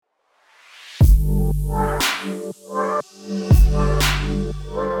Hello,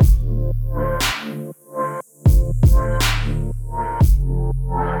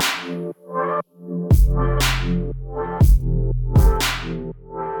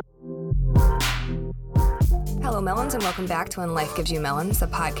 Melons, and welcome back to When Life Gives You Melons, the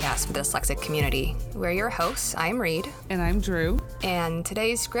podcast for the dyslexic community. We're your hosts. I'm Reed. And I'm Drew. And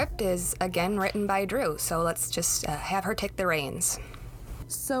today's script is, again, written by Drew, so let's just have her take the reins.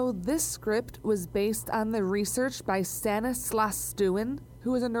 So this script was based on the research by Stanislas Stewin,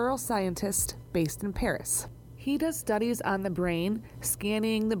 who is a neuroscientist based in Paris. He does studies on the brain,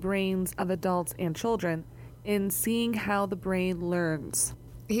 scanning the brains of adults and children, and seeing how the brain learns.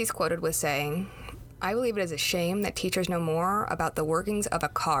 He's quoted with saying, "I believe it is a shame that teachers know more about the workings of a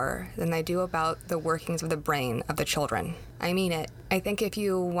car than they do about the workings of the brain of the children. I mean it. I think if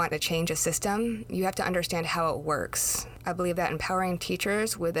you want to change a system, you have to understand how it works. I believe that empowering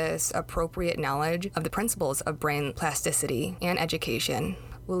teachers with this appropriate knowledge of the principles of brain plasticity and education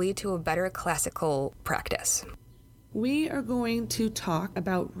will lead to a better classical practice." We are going to talk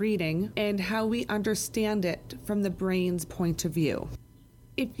about reading and how we understand it from the brain's point of view.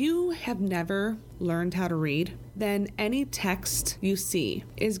 If you have never learned how to read, then any text you see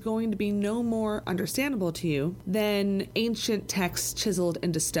is going to be no more understandable to you than ancient text chiseled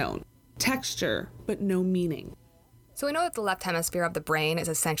into stone. Texture, but no meaning. So we know that the left hemisphere of the brain is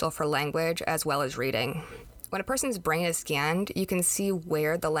essential for language as well as reading. When a person's brain is scanned, you can see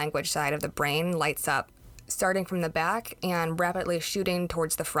where the language side of the brain lights up, starting from the back and rapidly shooting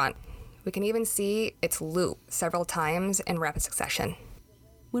towards the front. We can even see its loop several times in rapid succession.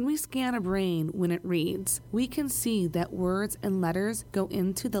 When we scan a brain when it reads, we can see that words and letters go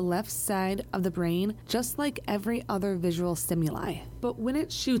into the left side of the brain just like every other visual stimuli. But when it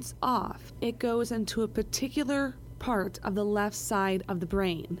shoots off, it goes into a particular part of the left side of the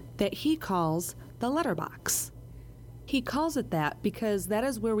brain that he calls the letterbox. He calls it that because that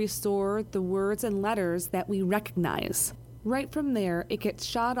is where we store the words and letters that we recognize. Right from there, it gets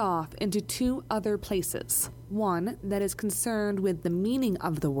shot off into two other places. One that is concerned with the meaning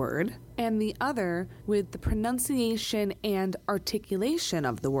of the word, and the other with the pronunciation and articulation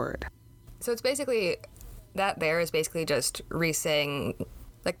of the word. So it's basically, that there is basically just re-saying,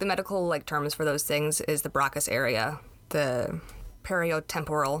 like the medical terms for those things is the Broca's area, the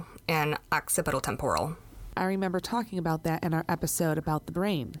periotemporal, and occipital temporal. I remember talking about that in our episode about the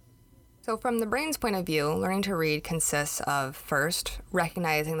brain. So from the brain's point of view, learning to read consists of, first,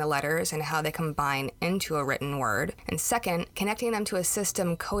 recognizing the letters and how they combine into a written word, and second, connecting them to a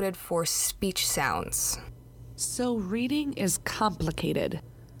system coded for speech sounds. So reading is complicated.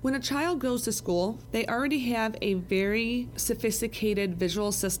 When a child goes to school, they already have a very sophisticated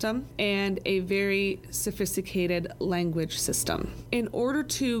visual system and a very sophisticated language system. In order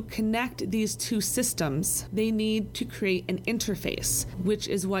to connect these two systems, they need to create an interface, which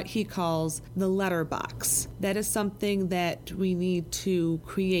is what he calls the letterbox. That is something that we need to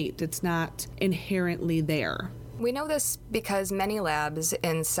create. It's not inherently there. We know this because many labs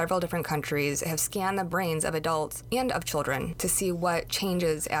in several different countries have scanned the brains of adults and of children to see what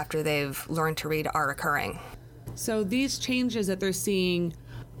changes after they've learned to read are occurring. So these changes that they're seeing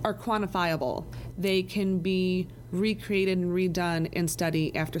are quantifiable. They can be recreated and redone in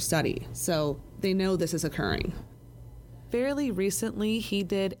study after study. So they know this is occurring. Fairly recently, he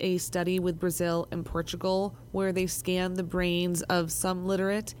did a study with Brazil and Portugal where they scanned the brains of some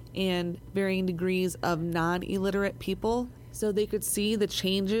literate and varying degrees of non-illiterate people so they could see the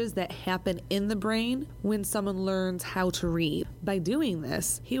changes that happen in the brain when someone learns how to read. By doing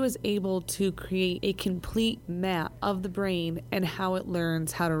this, he was able to create a complete map of the brain and how it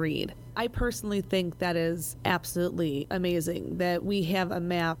learns how to read. I personally think that is absolutely amazing that we have a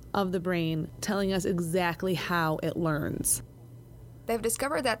map of the brain telling us exactly how it learns. They've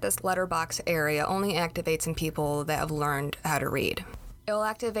discovered that this letterbox area only activates in people that have learned how to read. It'll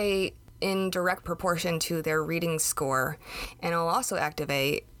activate in direct proportion to their reading score, and it'll also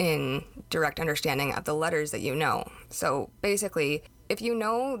activate in direct understanding of the letters that you know. So basically, if you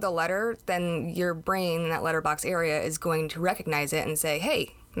know the letter, then your brain in that letterbox area is going to recognize it and say,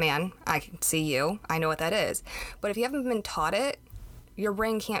 "Hey, man, I can see you. I know what that is." But if you haven't been taught it, your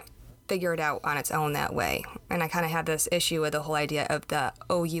brain can't figure it out on its own that way. And I kind of have this issue with the whole idea of the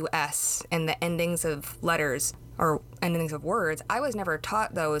OUS and the endings of letters or endings of words. I was never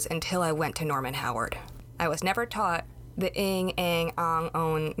taught those until I went to Norman Howard. I was never taught the ing, ang, ong,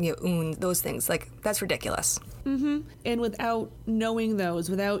 on, un, those things. That's ridiculous. Mm-hmm. And without knowing those,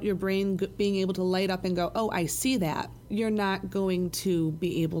 without your brain being able to light up and go, "Oh, I see that," you're not going to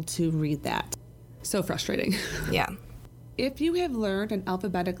be able to read that. So frustrating. Yeah. If you have learned an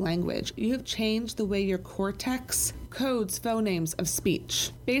alphabetic language, you have changed the way your cortex codes phonemes of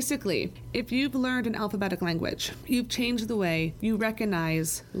speech. Basically, if you've learned an alphabetic language, you've changed the way you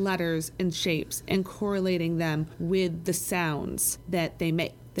recognize letters and shapes and correlating them with the sounds that they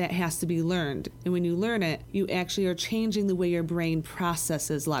make. That has to be learned. And when you learn it, you actually are changing the way your brain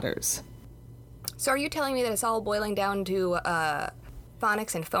processes letters. So are you telling me that it's all boiling down to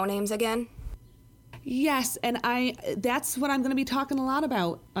phonics and phonemes again? Yes, and that's what I'm going to be talking a lot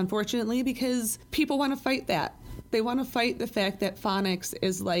about, unfortunately, because people want to fight that. They want to fight the fact that phonics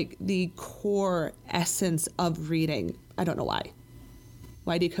is like the core essence of reading. I don't know why.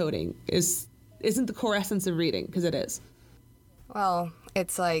 Why decoding isn't the core essence of reading, because it is. Well,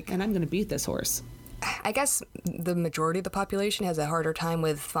 it's like... And I'm going to beat this horse. I guess the majority of the population has a harder time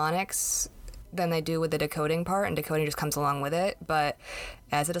with phonics than they do with the decoding part, and decoding just comes along with it. But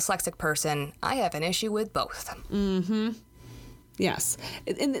as a dyslexic person, I have an issue with both. Mm-hmm. Yes.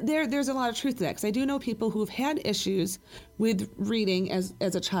 And there's a lot of truth to that, because I do know people who've had issues with reading as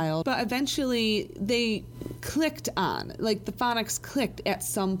a child, but eventually they clicked on, like the phonics clicked at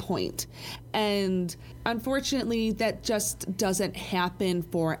some point. And unfortunately, that just doesn't happen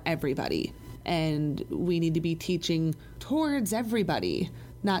for everybody. And we need to be teaching towards everybody,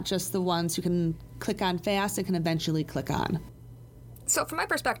 not just the ones who can click on fast and can eventually click on. So from my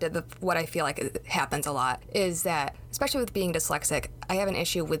perspective, what I feel like it happens a lot is that, especially with being dyslexic, I have an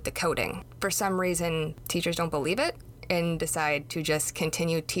issue with decoding. For some reason, teachers don't believe it and decide to just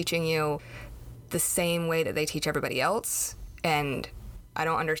continue teaching you the same way that they teach everybody else. And I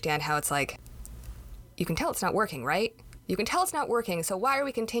don't understand how it's like, you can tell it's not working, right? You can tell it's not working, so why are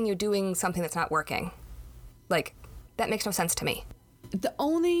we continue doing something that's not working? Like, that makes no sense to me. The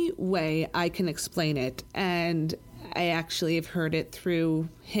only way I can explain it, and I actually have heard it through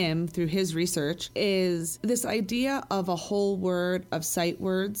his research, is this idea of a whole word of sight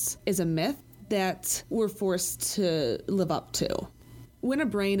words is a myth that we're forced to live up to. When a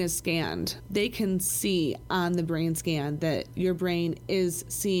brain is scanned, they can see on the brain scan that your brain is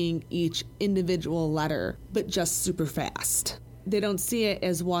seeing each individual letter, but just super fast. They don't see it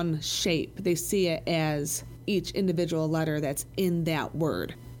as one shape. They see it as each individual letter that's in that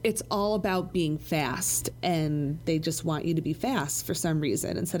word. It's all about being fast, and they just want you to be fast for some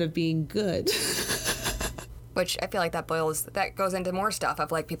reason instead of being good. Which I feel like that goes into more stuff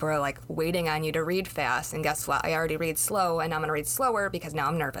of like people are like waiting on you to read fast, and guess what? I already read slow, and I'm gonna read slower because now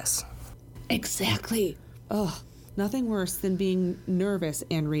I'm nervous. Exactly. Ugh. Nothing worse than being nervous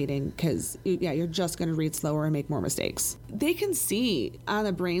and reading, because, you're just going to read slower and make more mistakes. They can see on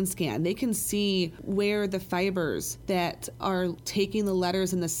a brain scan, they can see where the fibers that are taking the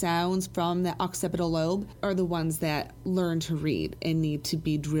letters and the sounds from the occipital lobe are the ones that learn to read and need to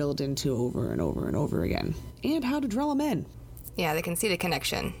be drilled into over and over and over again. And how to drill them in. Yeah, they can see the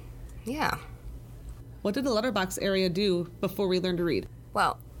connection. Yeah. What did the letterbox area do before we learned to read?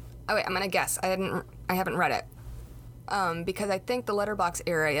 Well, I'm going to guess. I haven't read it. Because I think the letterbox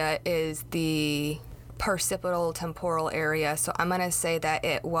area is the parcipital temporal area, so I'm going to say that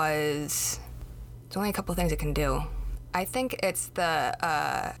there's only a couple things it can do. I think it's the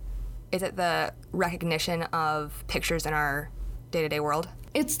recognition of pictures in our day-to-day world?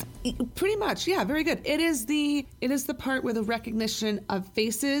 It's pretty much, yeah, very good. It is the part where the recognition of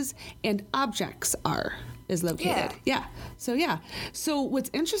faces and objects is located. Yeah. So what's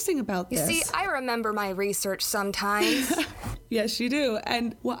interesting about this... You see, I remember my research sometimes. Yes, you do.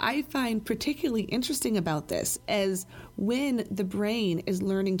 And what I find particularly interesting about this is when the brain is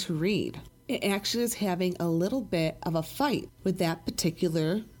learning to read, it actually is having a little bit of a fight with that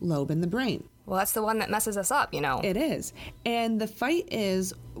particular lobe in the brain. Well, that's the one that messes us up, It is. And the fight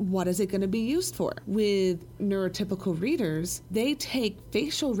is, what is it going to be used for? With neurotypical readers, they take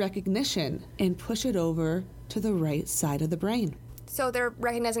facial recognition and push it over to the right side of the brain. So they're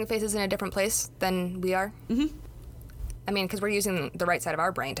recognizing faces in a different place than we are? Mm-hmm. I mean, because we're using the right side of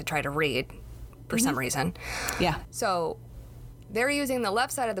our brain to try to read for some reason. Yeah. So they're using the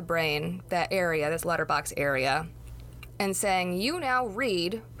left side of the brain, that area, this letterbox area, and saying, you now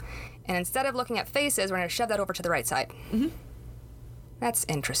read... And instead of looking at faces, we're going to shove that over to the right side. Mm-hmm. That's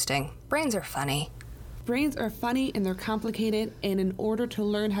interesting. Brains are funny. Brains are funny and they're complicated. And in order to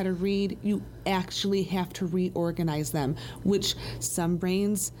learn how to read, you actually have to reorganize them, which some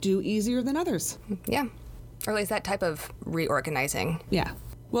brains do easier than others. Yeah. Or at least that type of reorganizing. Yeah.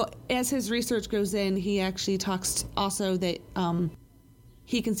 Well, as his research goes in, he actually talks also that...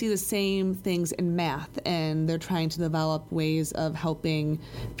 he can see the same things in math, and they're trying to develop ways of helping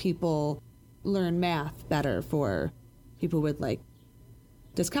people learn math better for people with, like,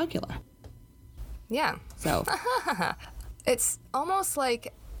 dyscalculia. Yeah. So, It's almost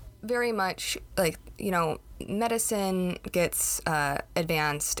like very much like, medicine gets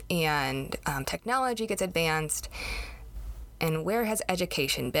advanced and technology gets advanced. And where has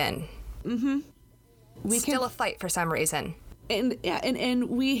education been? Still a fight for some reason. And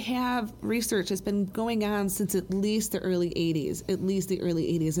we have research that's been going on since at least the early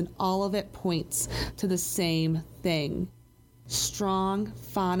 80s, and all of it points to the same thing. Strong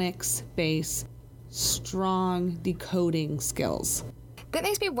phonics base, strong decoding skills. That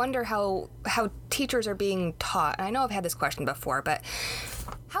makes me wonder how teachers are being taught. And I know I've had this question before, but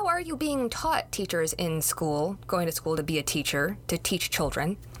how are you being taught, teachers in school, going to school to be a teacher, to teach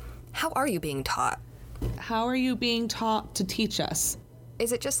children? How are you being taught? How are you being taught to teach us?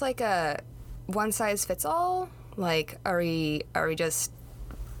 Is it just like a one size fits all? Like, are we just...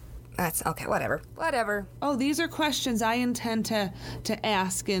 That's okay, whatever. Oh, these are questions I intend to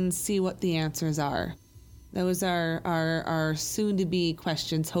ask and see what the answers are. Those are our soon-to-be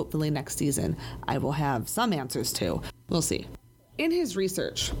questions. Hopefully next season I will have some answers to. We'll see. In his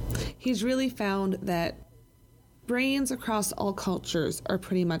research, he's really found that brains across all cultures are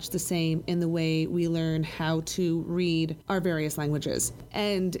pretty much the same in the way we learn how to read our various languages.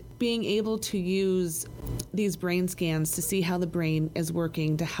 And being able to use these brain scans to see how the brain is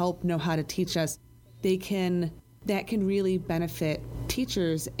working to help know how to teach us, that can really benefit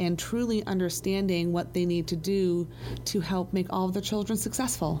teachers and truly understanding what they need to do to help make all of their children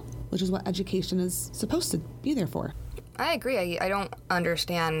successful, which is what education is supposed to be there for. I agree. I don't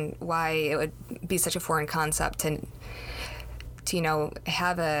understand why it would be such a foreign concept to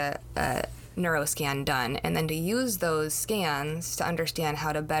have a neuroscan done and then to use those scans to understand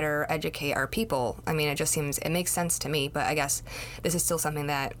how to better educate our people. I mean, it makes sense to me, but I guess this is still something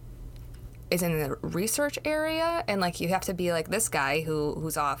that is in the research area, and like you have to be like this guy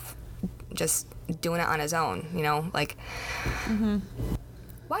who's off just doing it on his own,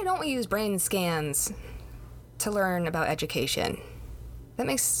 Why don't we use brain scans to learn about education? It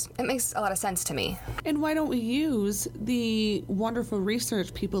makes a lot of sense to me. And why don't we use the wonderful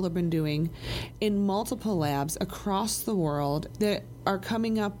research people have been doing in multiple labs across the world that are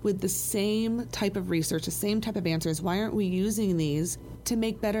coming up with the same type of research, the same type of answers? Why aren't we using these to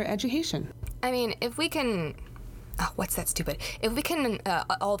make better education? I mean, if we can... Oh, what's that stupid? If we can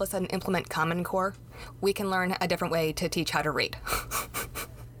all of a sudden implement Common Core, we can learn a different way to teach how to read.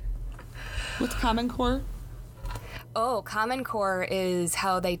 What's Common Core? Oh, Common Core is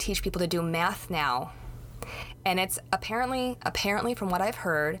how they teach people to do math now. And it's apparently from what I've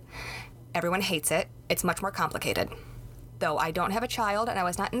heard, everyone hates it. It's much more complicated. Though I don't have a child and I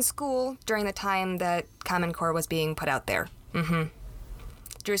was not in school during the time that Common Core was being put out there.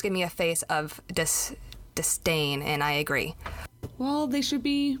 Drew's giving me a face of disdain, and I agree. Well, they should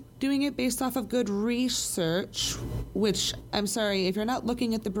be doing it based off of good research, which, I'm sorry, if you're not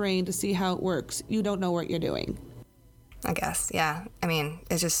looking at the brain to see how it works, you don't know what you're doing. I guess, yeah. I mean,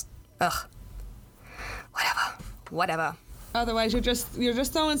 it's just, whatever. Otherwise, you're just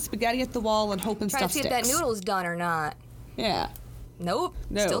throwing spaghetti at the wall and hoping stuff sticks. Trying to see if that noodle's done or not. Yeah. Nope.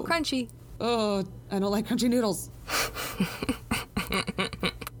 No. Still crunchy. Oh, I don't like crunchy noodles.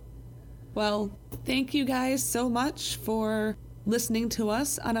 Well, thank you guys so much for listening to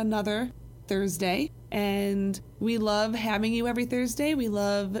us on another Thursday. And we love having you every Thursday. We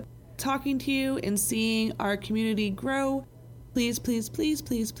love talking to you and seeing our community grow. Please, please, please,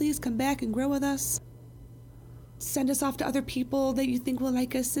 please, please come back and grow with us. Send us off to other people that you think will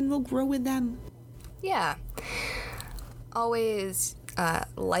like us, and we'll grow with them. Yeah. Always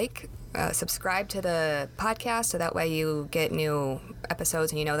subscribe to the podcast so that way you get new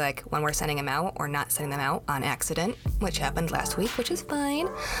episodes and you know like when we're sending them out or not sending them out on accident, which happened last week, which is fine.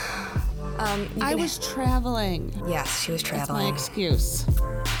 I was traveling. Yes, she was traveling. That's my excuse.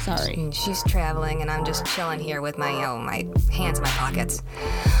 Sorry. She's traveling and I'm just chilling here with my my hands in my pockets.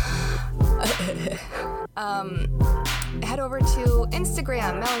 Head over to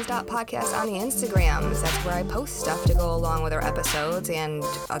Instagram, melons.podcast on the Instagrams. That's where I post stuff to go along with our episodes and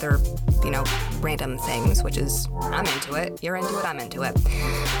other, random things, which is, I'm into it. You're into it, I'm into it.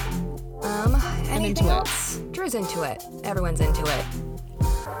 Anything else? Drew's into it. Everyone's into it.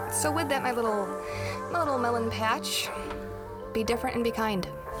 So with that, my little melon patch, be different and be kind.